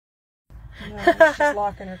No, she's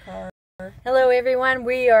locking her car. Hello everyone,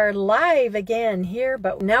 we are live again here,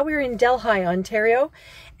 but now we're in Delhi, Ontario,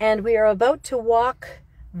 and we are about to walk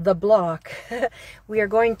the block. We are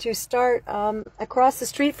going to start across the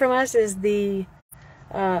street from us is the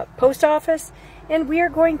post office, and we are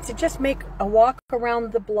going to just make a walk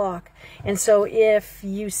around the block. And so if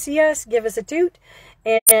you see us, give us a toot,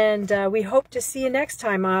 and we hope to see you next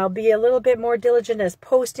time. I'll be a little bit more diligent as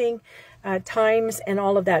posting times and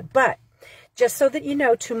all of that, but just so that you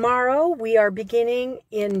know, tomorrow we are beginning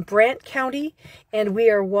in Brant County, and we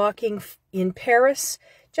are walking in Paris,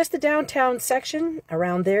 just the downtown section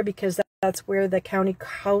around there, because that's where the county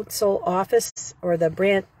council office, or the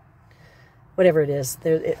Brant, whatever it is,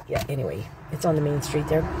 yeah, anyway, it's on the main street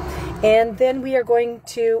there. And then we are going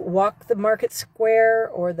to walk the market square,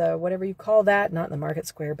 or the whatever you call that, not the market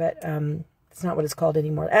square, but it's not what it's called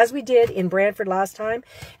anymore, as we did in Brantford last time.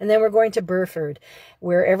 And then we're going to Burford,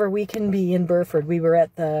 wherever we can be in Burford. We were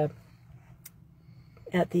at the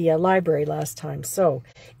library last time. So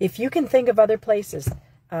if you can think of other places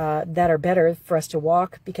that are better for us to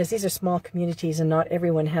walk, because these are small communities and not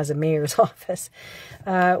everyone has a mayor's office.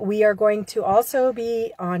 We are going to also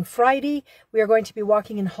be, on Friday, we are going to be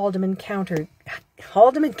walking in Haldimand County,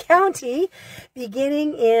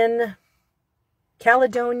 beginning in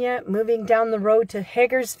Caledonia, moving down the road to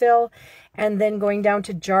Hagersville, and then going down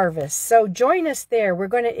to Jarvis. So join us there. We're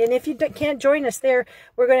going to, and if you can't join us there,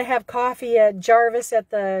 we're going to have coffee at Jarvis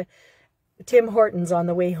at the Tim Hortons on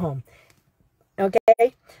the way home.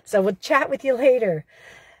 Okay? So we'll chat with you later.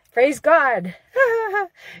 Praise God.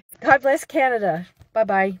 God bless Canada.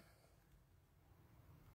 Bye-bye.